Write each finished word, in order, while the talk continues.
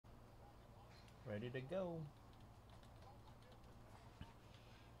Ready to go.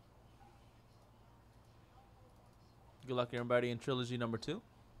 Good luck, everybody, in Trilogy number 2.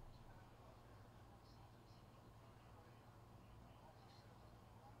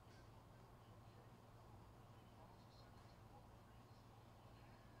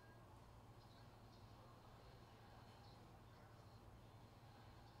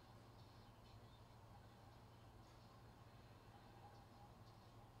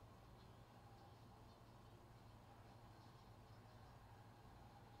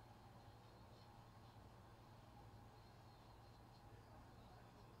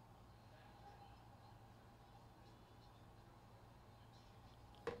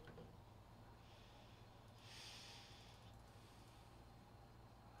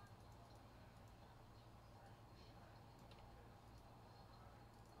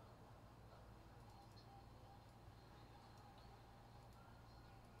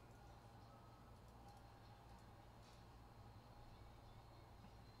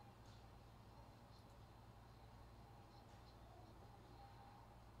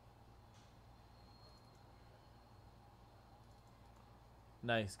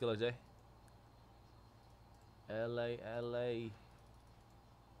 Nice. Good luck, Jay. LA, LA.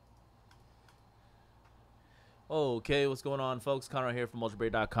 Okay, what's going on, folks? Conrad here from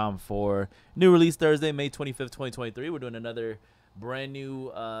Mojobreak.com for new release Thursday, May 25th, 2023. We're doing another brand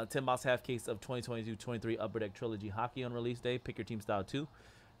new 10-box half case of 2022-23 Upper Deck Trilogy Hockey on release day. Pick your team style 2.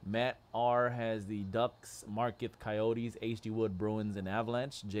 Matt R has the Ducks, Markith Coyotes, H.D. Wood Bruins, and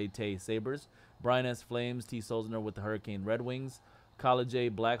Avalanche, J. Tay Sabres, Brian S. Flames, T. Solzner with the Hurricane Red Wings, College J.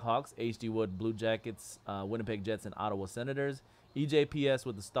 Blackhawks, H.D. Wood Blue Jackets, Winnipeg Jets, and Ottawa Senators, EJPS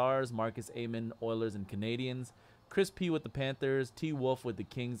with the Stars, Marcus Amon Oilers and Canadians, Chris P. with the Panthers, T. Wolf with the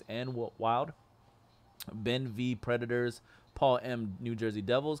Kings and Wild, Ben V. Predators, Paul M. New Jersey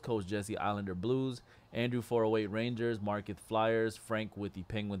Devils, Coach Jesse Islander Blues, Andrew 408 Rangers, Markith Flyers, Frank with the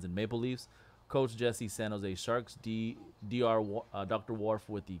Penguins and Maple Leafs, Coach Jesse San Jose Sharks, Dr. Wharf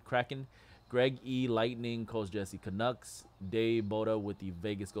with the Kraken, Greg E. Lightning, Coach Jesse Canucks, Dave Boda with the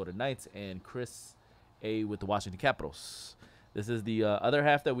Vegas Golden Knights, and Chris A. with the Washington Capitals. This is the other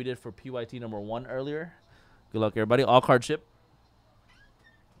half that we did for PYT number 1 earlier. Good luck, everybody. All card ship.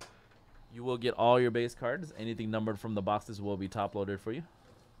 You will get all your base cards. Anything numbered from the boxes will be top loaded for you.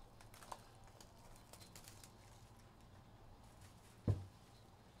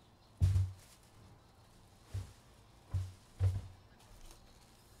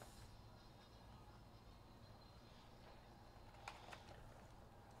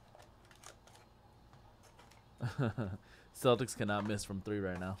 Celtics cannot miss from 3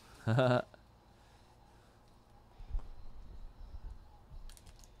 right now.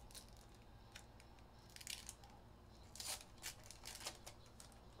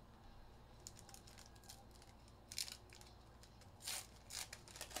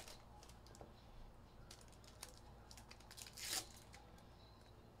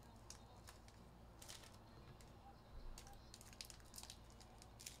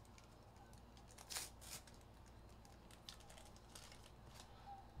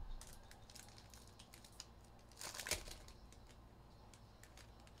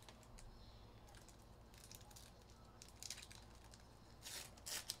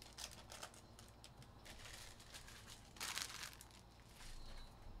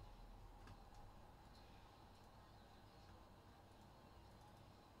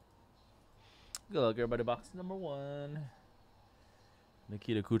 Good luck, everybody. Box number 1.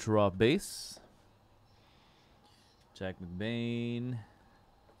 Nikita Kucherov base. Jack McBain.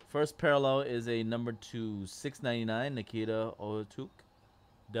 First parallel is a number 2, 699. Nikita Otuk,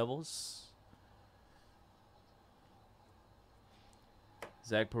 Devils.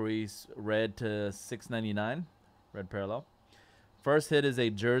 Zach Parise, red to 699. Red parallel. First hit is a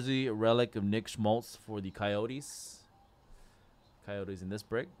jersey relic of Nick Schmaltz for the Coyotes. Coyotes in this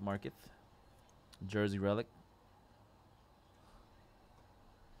break. Marketh. Jersey relic.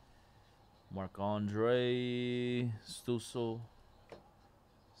 Marc-Andre Stutzle.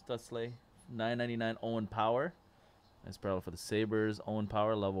 999 Owen Power. Nice parallel for the Sabres. Owen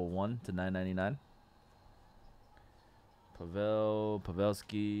Power level 1 to 999.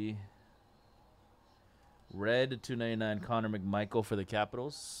 Pavelski. Red to 299 Connor McMichael for the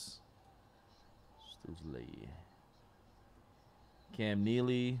Capitals. Stutzle. Cam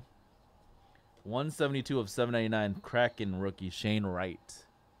Neely. 172 of 799 Kraken rookie Shane Wright.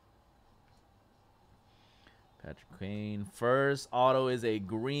 Patrick Kane. First auto is a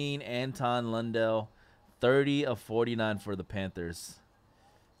green Anton Lundell. 30 of 49 for the Panthers.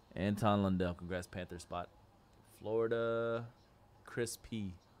 Anton Lundell. Congrats, Panther spot. Florida. Chris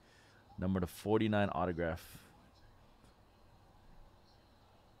P. Number to 49 autograph.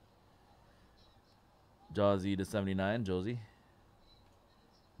 Jawsy to 79, Josie.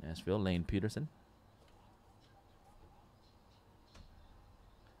 Nashville, Lane Peterson.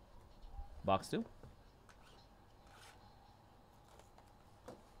 Box 2. These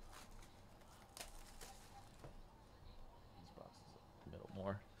boxes a little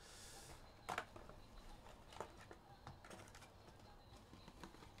more.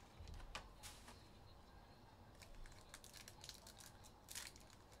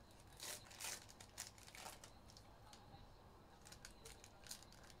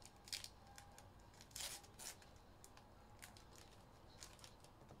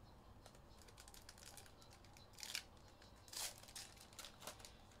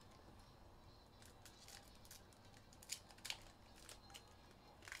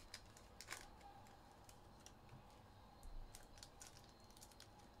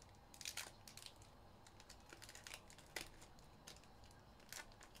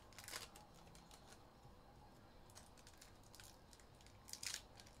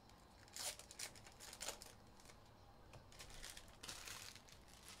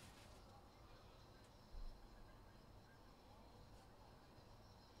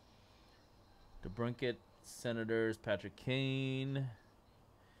 DeBrincat, Senators, Patrick Kane.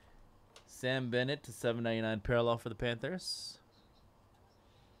 Sam Bennett to 799 parallel for the Panthers.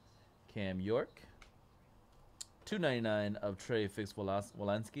 Cam York. 299 of Trey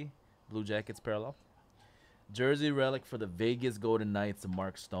Fix-Wolansky. Blue Jackets parallel. Jersey relic for the Vegas Golden Knights of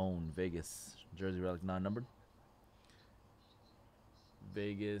Mark Stone. Vegas. Jersey relic non-numbered.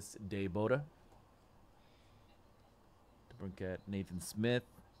 Vegas Dayboda. DeBrincat, Nathan Smith.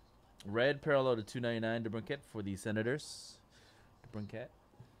 Red parallel to 299 DeBrincat for the Senators. DeBrincat.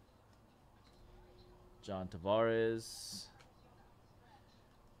 John Tavares.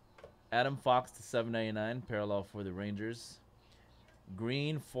 Adam Fox to 799 parallel for the Rangers.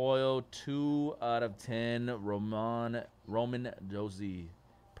 Green foil 2 out of 10 Roman Josie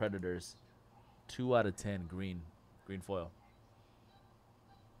Predators. 2 out of 10 green foil.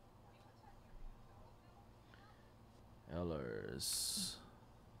 Ellers.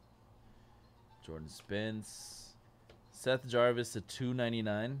 Jordan Spence. Seth Jarvis to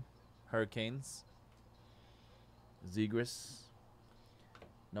 299 Hurricanes. Zegras.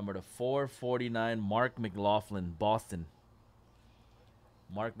 Number to 449 Mark McLaughlin, Boston.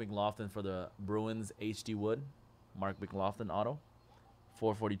 Mark McLaughlin for the Bruins, HD Wood. Mark McLaughlin auto.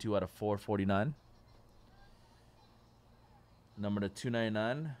 442 out of 449. Number to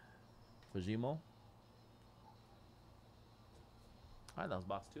 299 Fujimo. All right, that was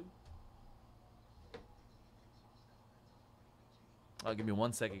box 2. Give me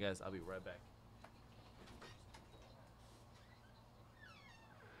 1 second, guys. I'll be right back.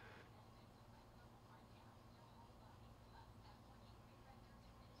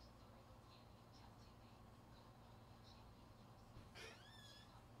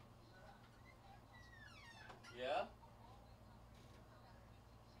 Yeah?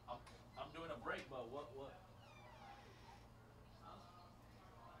 I'm doing a break, but what?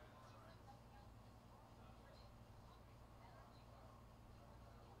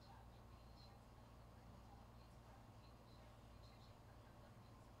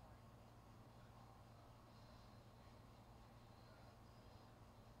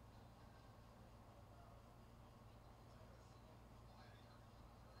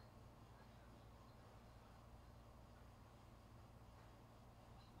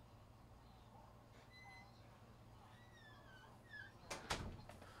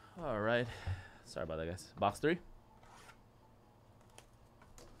 All right. Sorry about that, guys. Box 3.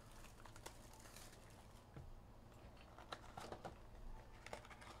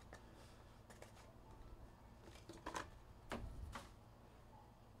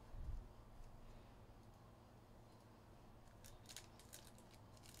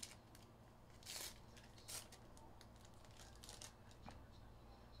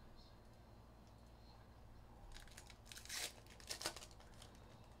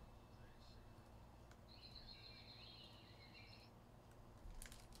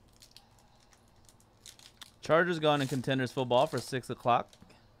 Chargers gone in Contenders football for 6 o'clock.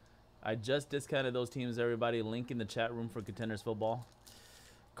 I just discounted those teams, everybody. Link in the chat room for Contenders football.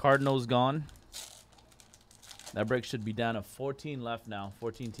 Cardinals gone. That break should be down to 14 left now.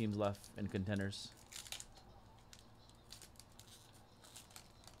 14 teams left in Contenders.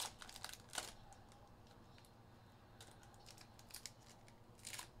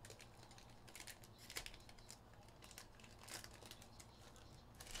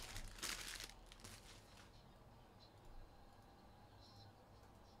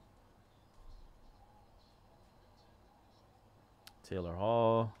 Taylor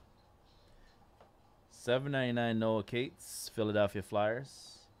Hall. $7.99 Noah Cates, Philadelphia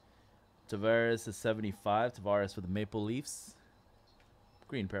Flyers. Tavares is 75. Tavares for the Maple Leafs.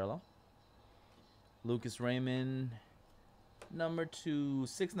 Green parallel. Lucas Raymond, number 2,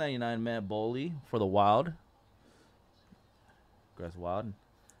 $6.99 Matt Boley for the Wild. Grass Wild.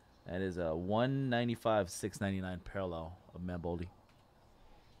 That is a 195 $6.99 parallel of Matt Boley.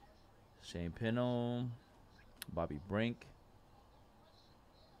 Shane Pinto, Bobby Brink.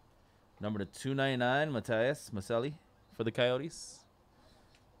 Number to 299 Matthias Maselli for the Coyotes.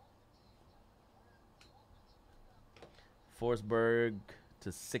 Forsberg to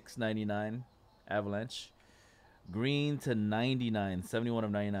 $6.99 Avalanche. Green to 99, 71 of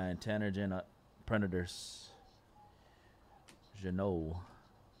 99 Tanner Predators. Jeannot.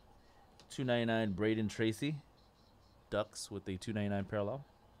 $2.99 Braden Tracy Ducks with a $2.99 parallel.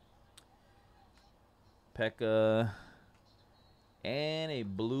 Pekka. And a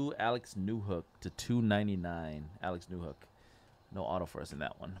blue Alex Newhook to $2.99. Alex Newhook. No auto for us in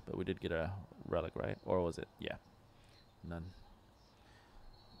that one, but we did get a relic, right? Or was it? Yeah. None.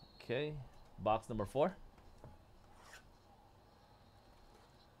 Okay. Box number 4.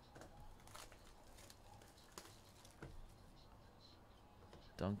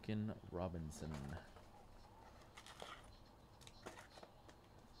 Duncan Robinson.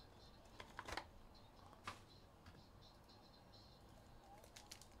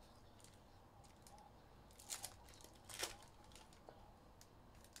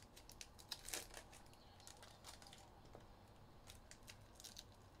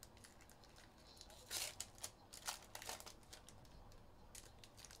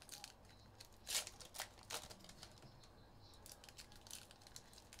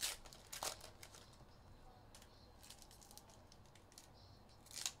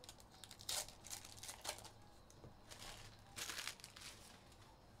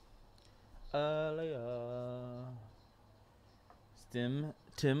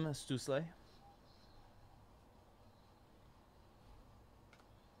 Tim Stusley.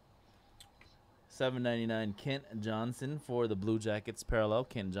 $7.99 Kent Johnson for the Blue Jackets parallel.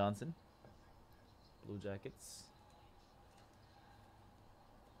 Kent Johnson. Blue Jackets.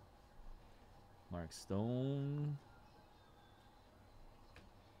 Mark Stone.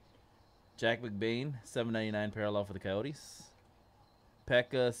 Jack McBain, $7.99 parallel for the Coyotes.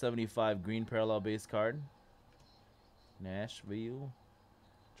 Pekka, 75 green parallel base card. Nashville.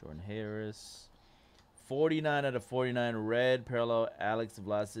 Jordan Harris. 49 out of 49 red parallel Alex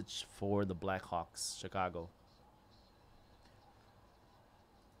Vlasic for the Blackhawks, Chicago.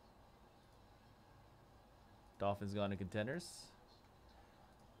 Dolphins gone to contenders.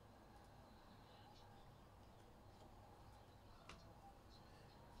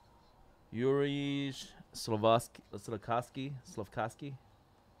 Yuri Slafkovsky.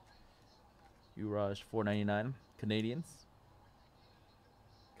 Uraj, $4.99. Canadians.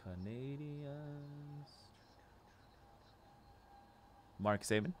 Mark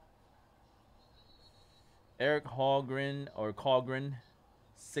Saban. Eric Hallgren or Kallgren,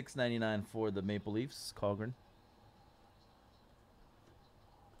 $6.99 for the Maple Leafs. Kallgren.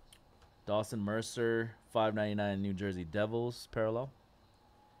 Dawson Mercer, $5.99 New Jersey Devils parallel.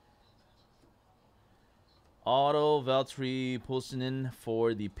 Otto Valtteri Pulsinen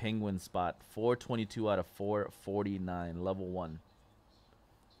for the Penguin spot. 422 out of 449. Level 1.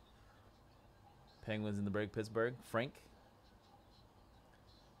 Penguins in the break, Pittsburgh. Frank.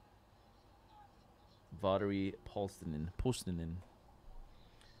 Valtteri Pulsinen.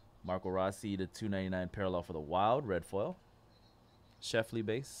 Marco Rossi to $2.99 parallel for the Wild. Red foil. Sheffley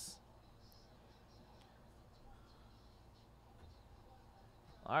base.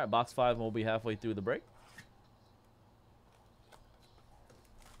 All right, box 5 will be halfway through the break.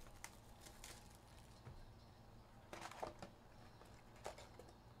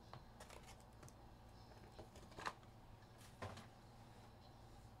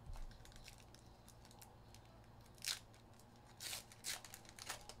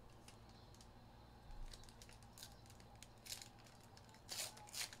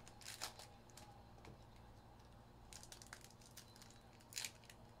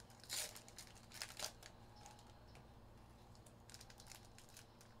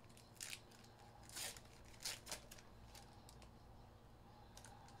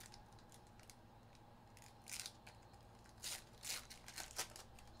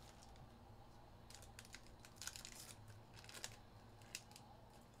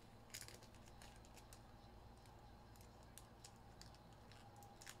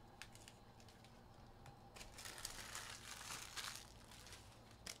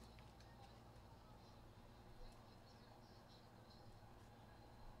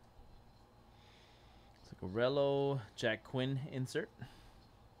 Gorello, Jack Quinn insert.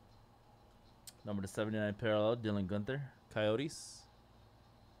 Number to 79 parallel, Dylan Gunther, Coyotes.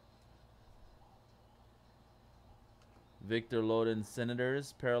 Victor Loden,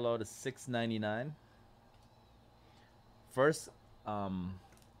 Senators, parallel to 699. First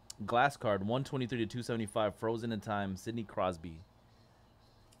glass card, 123 to 275, frozen in time, Sidney Crosby.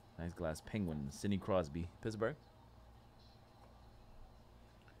 Nice glass Penguin, Sidney Crosby, Pittsburgh.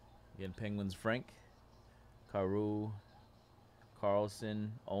 Again, Penguins, Frank, Carew,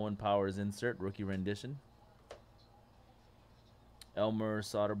 Carlson, Owen Powers insert, rookie rendition. Elmer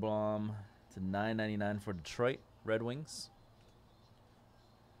Soderblom to 999 for Detroit Red Wings.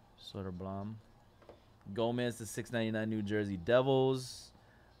 Soderblom. Gomez to 699 New Jersey Devils.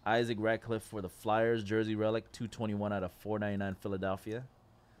 Isaac Ratcliffe for the Flyers, jersey relic, 221 out of 499 Philadelphia.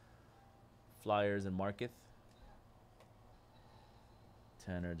 Flyers and Marketh.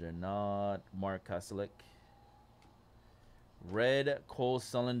 Tanner Janot, Mark Koselic. Red Cole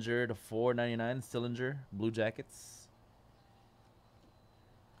Sullinger to 499 Sillinger, Blue Jackets.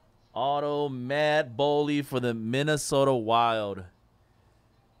 Auto Matt Boley for the Minnesota Wild.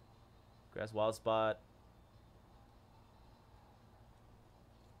 Grass Wild Spot.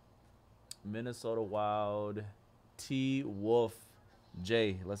 Minnesota Wild. T. Wolf.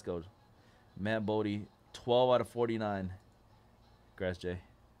 J. Let's go. Matt Bodie. 12 out of 49. Grass J.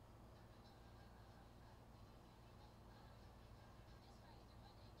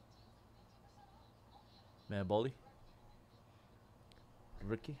 Matt Bodie.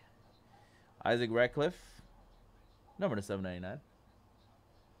 Ricky. Isaac Ratcliffe. Number to 799.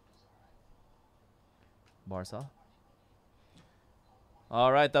 Barca.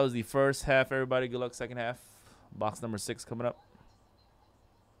 All right, that was the first half, everybody. Good luck second half. Box number 6 coming up.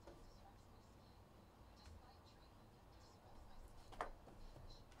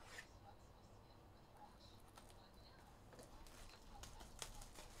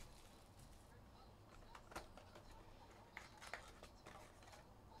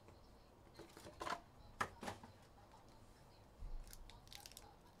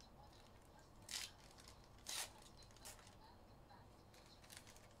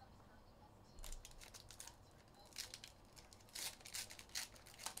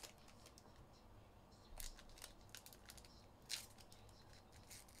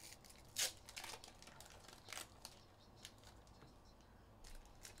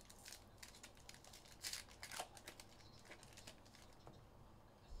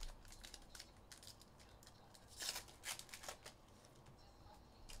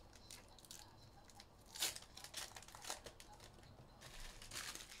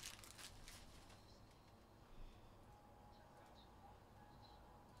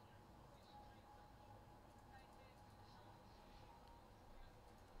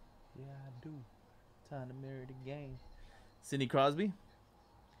 Yeah, I do. Time to mirror the game. Sidney Crosby.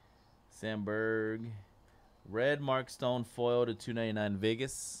 Sandberg. Red Mark Stone foil to 299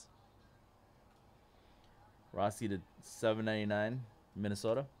 Vegas. Rossi to 799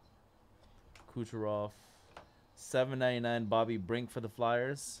 Minnesota. Kucherov. 799 Bobby Brink for the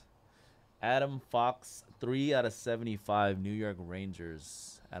Flyers. Adam Fox 3 out of 75 New York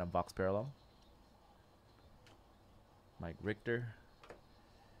Rangers. Adam Fox parallel. Mike Richter.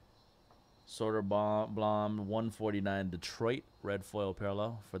 Soderblom 149 Detroit red foil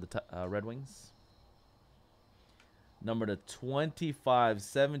parallel for the Red Wings. Number to 25,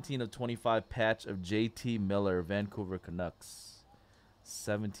 17 of 25 patch of JT Miller, Vancouver Canucks.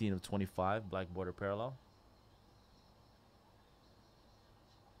 17 of 25 black border parallel.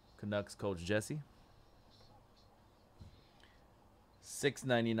 Canucks coach Jesse.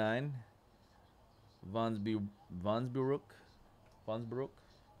 699 Vansbrook.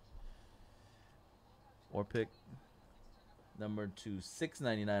 Or pick number to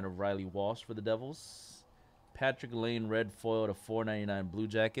 699 of Riley Walsh for the Devils. Patrick Lane red foil to 499 Blue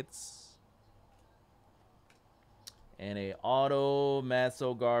Jackets. And a auto Matt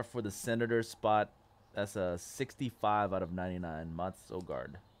Sogard for the Senators spot. That's a 65 out of 99. Matt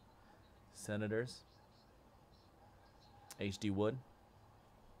Sogard. Senators. HD Wood.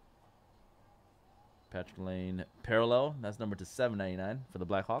 Patrick Lane parallel. That's number to 799 for the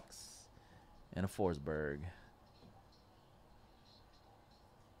Blackhawks. And a Forsberg.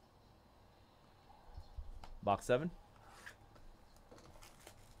 Box 7.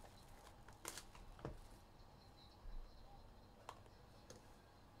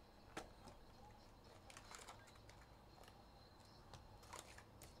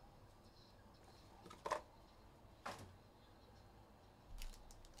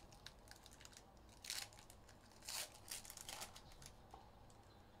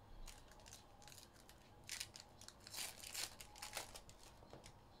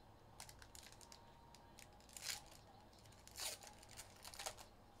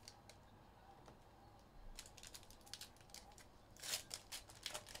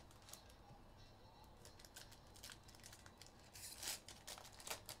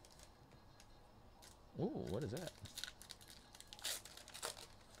 what is that?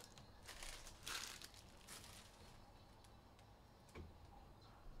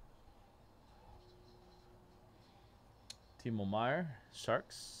 Timo Meyer,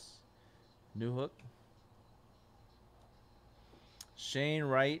 Sharks. New hook. Shane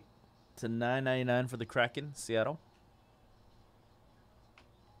Wright to 9.99 for the Kraken, Seattle.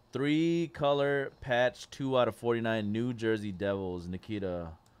 3-color patch, 2/49, New Jersey Devils, Nikita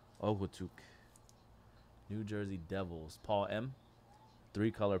Okhotyuk. New Jersey Devils, Paul M.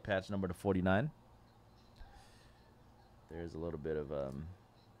 3-color patch number to 49. There's a little bit of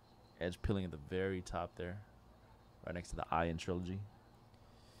edge peeling at the very top there, right next to the I in Trilogy.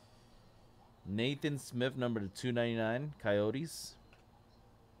 Nathan Smith, number to 299, Coyotes.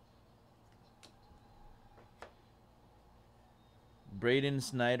 Braden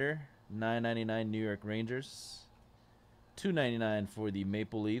Snyder, 9.99, New York Rangers. 2.99 for the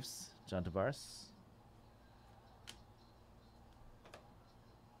Maple Leafs, John Tavares.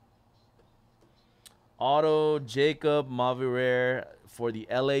 Auto Jacob Mavirere for the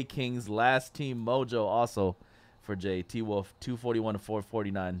LA Kings, last team mojo also for J. T Wolf, 241 to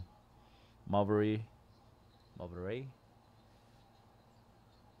 449. Mavirere.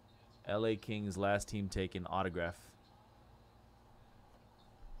 LA Kings, last team taken, autograph.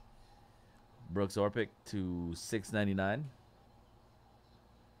 Brooks Orpik to 6.99.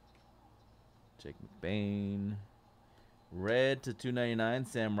 Jake McBain. Red to 2.99,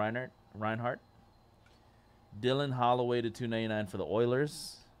 Sam Reinhart. Dylan Holloway to 2.99 for the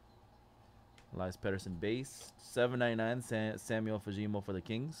Oilers. Elias Pettersson base. 7.99, Samuel Fujimo for the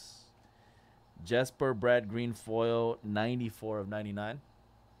Kings. Jesper Brad Green foil, 94 of 99.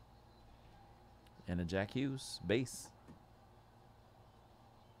 And a Jack Hughes base.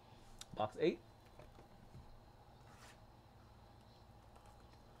 Box 8.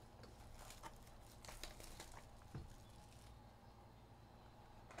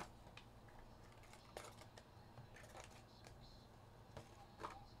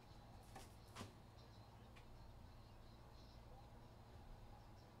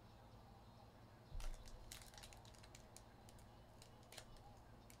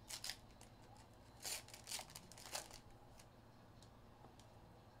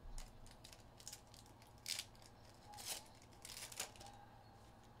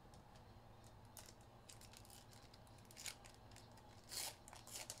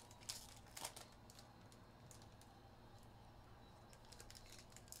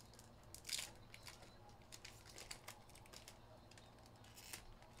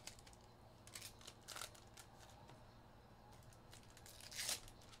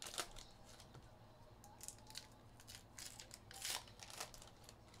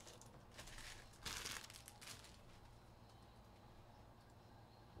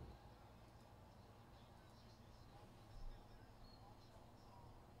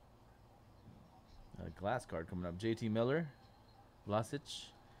 Glass card coming up. JT Miller, Vlasic.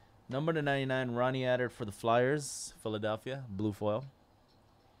 Number to 99, Ronnie Adder for the Flyers, Philadelphia, blue foil.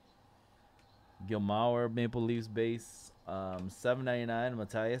 Gilmauer, Maple Leafs base. 7.99,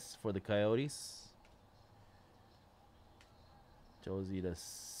 Matthias for the Coyotes. Josie to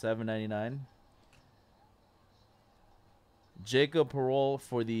 7.99. Jacob Perreault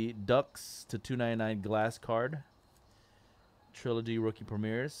for the Ducks to 2.99 glass card. Trilogy rookie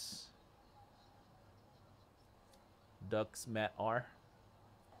premieres. Ducks, Matt R.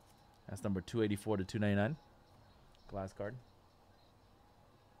 That's number 284 to 299. Glass card.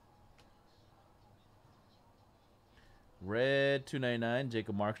 Red 299,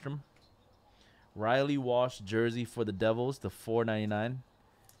 Jacob Markstrom. Riley Walsh jersey for the Devils to 4.99.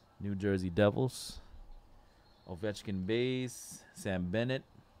 New Jersey Devils. Ovechkin base, Sam Bennett.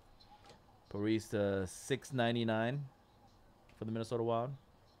 Paris to 6.99 for the Minnesota Wild.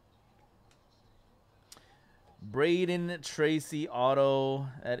 Braden Tracy auto.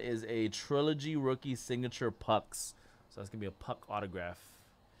 That is a Trilogy rookie signature pucks. So that's going to be a puck autograph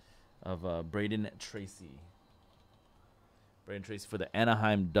of Braden Tracy. Braden Tracy for the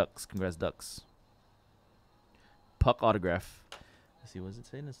Anaheim Ducks. Congrats, Ducks. Puck autograph. Let's see, what does it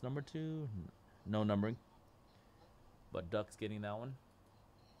say? It's number 2. No numbering. But Ducks getting that one.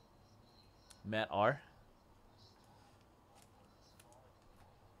 Matt R.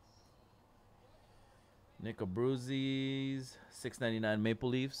 Nick Abruzzi's 6.99 Maple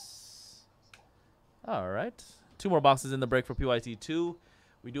Leafs. All right. 2 more boxes in the break for PYT 2.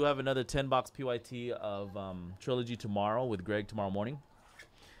 We do have another 10-box PYT of Trilogy tomorrow with Greg tomorrow morning.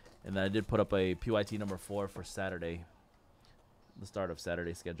 And then I did put up a PYT number 4 for Saturday. The start of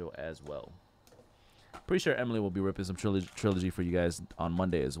Saturday schedule as well. Pretty sure Emily will be ripping some Trilogy for you guys on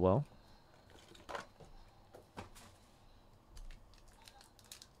Monday as well.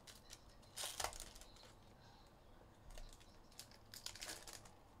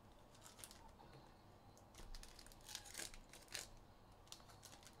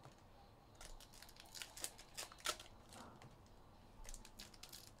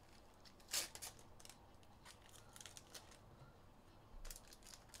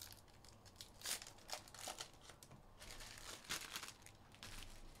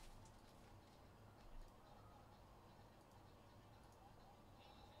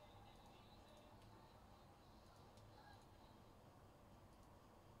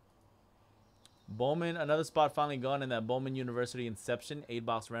 Bowman, another spot finally gone in that Bowman University Inception.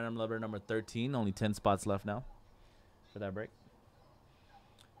 8-box random lever number 13. Only 10 spots left now for that break.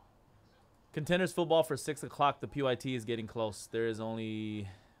 Contenders football for 6 o'clock. The PYT is getting close. There is only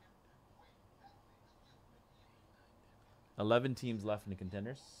 11 teams left in the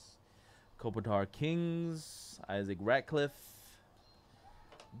contenders. Kopitar Kings, Isaac Ratcliffe,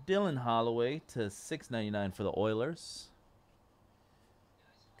 Dylan Holloway to $6.99 for the Oilers.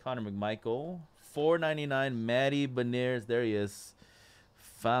 Connor McMichael, $4.99. Matty Beniers, there he is.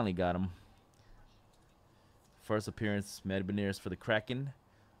 Finally got him. First appearance, Matty Beniers for the Kraken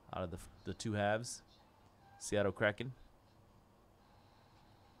out of the two halves. Seattle Kraken.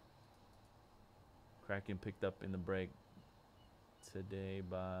 Kraken picked up in the break today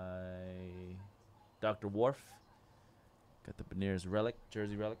by Dr. Worf. Got the Beniers relic,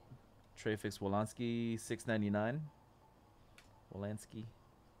 jersey relic. Treyfix Wolanski, $6.99. Wolanski.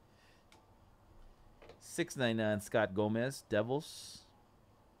 $6.99 Scott Gomez, Devils.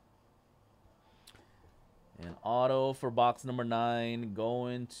 And auto for box number 9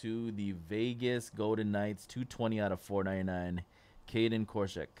 going to the Vegas Golden Knights, 220 out of 499. Caden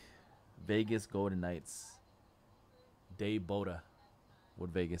Korshak, Vegas Golden Knights. Dave Boda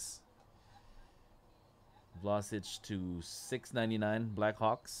with Vegas. Vlasic to $6.99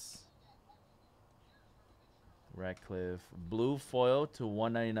 Blackhawks. Ratcliffe blue foil to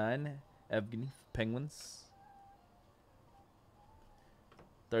 $1.99 Evgeny Penguins.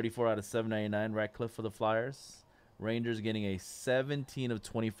 34 out of 799 Ratcliffe for the Flyers. Rangers getting a 17 of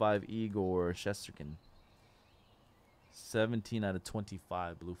 25 Igor Shesterkin. 17 out of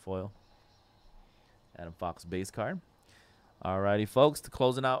 25 blue foil. Adam Fox base card. Alrighty, folks, to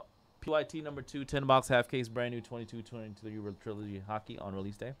closing out PYT number 2, 10-box half case, brand new 22-23 Trilogy hockey on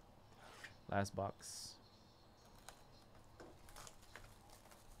release day. Last box.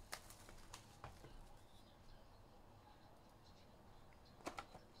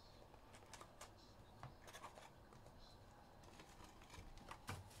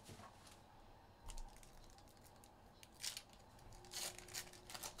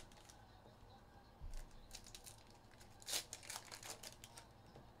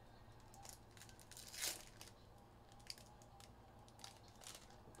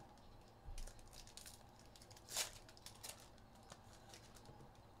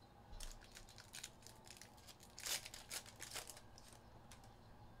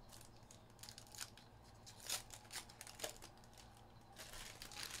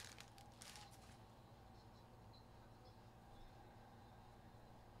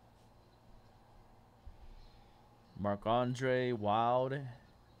 Marc-Andre Wild.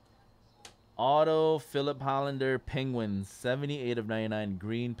 Auto Philip Hollander Penguins. 78 of 99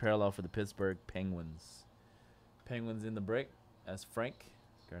 green parallel for the Pittsburgh Penguins. Penguins in the break. That's Frank.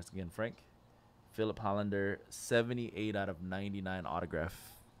 Congrats again, Frank. Philip Hollander, 78 out of 99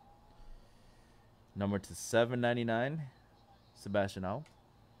 autograph. Number to 799. Sebastian Au.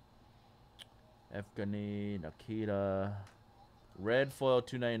 Evgeny Nikita. Red foil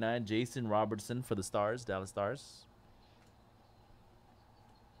 299. Jason Robertson for the Stars, Dallas Stars.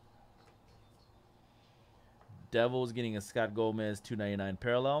 Devils getting a Scott Gomez 299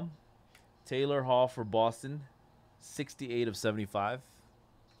 parallel. Taylor Hall for Boston, 68 of 75.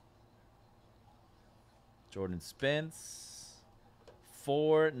 Jordan Spence,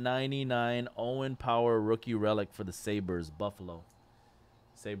 499 Owen Power rookie relic for the Sabres, Buffalo.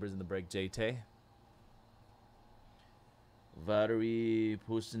 Sabres in the break, J-Tay. Valeri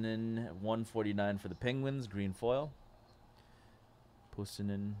Pushinin, 149 for the Penguins, green foil.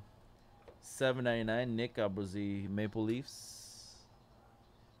 Pushinin, 799 Nick Abruzzi, Maple Leafs.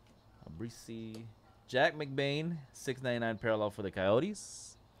 Abruzzi. Jack McBain, 699 parallel for the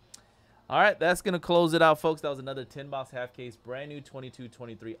Coyotes. All right, that's going to close it out, folks. That was another 10-box half case, brand new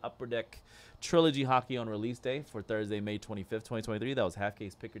 22-23 Upper Deck Trilogy hockey on release day for Thursday, May 25th, 2023. That was half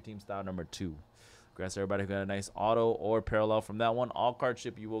case picker team style number 2. Congrats to everybody who got a nice auto or parallel from that one. All card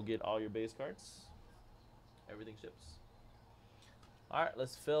ship, you will get all your base cards. Everything ships. All right,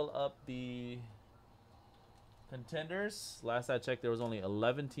 let's fill up the contenders. Last I checked, there was only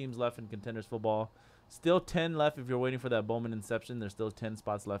 11 teams left in contenders football. Still 10 left if you're waiting for that Bowman Inception. There's still 10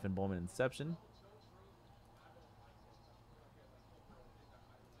 spots left in Bowman Inception.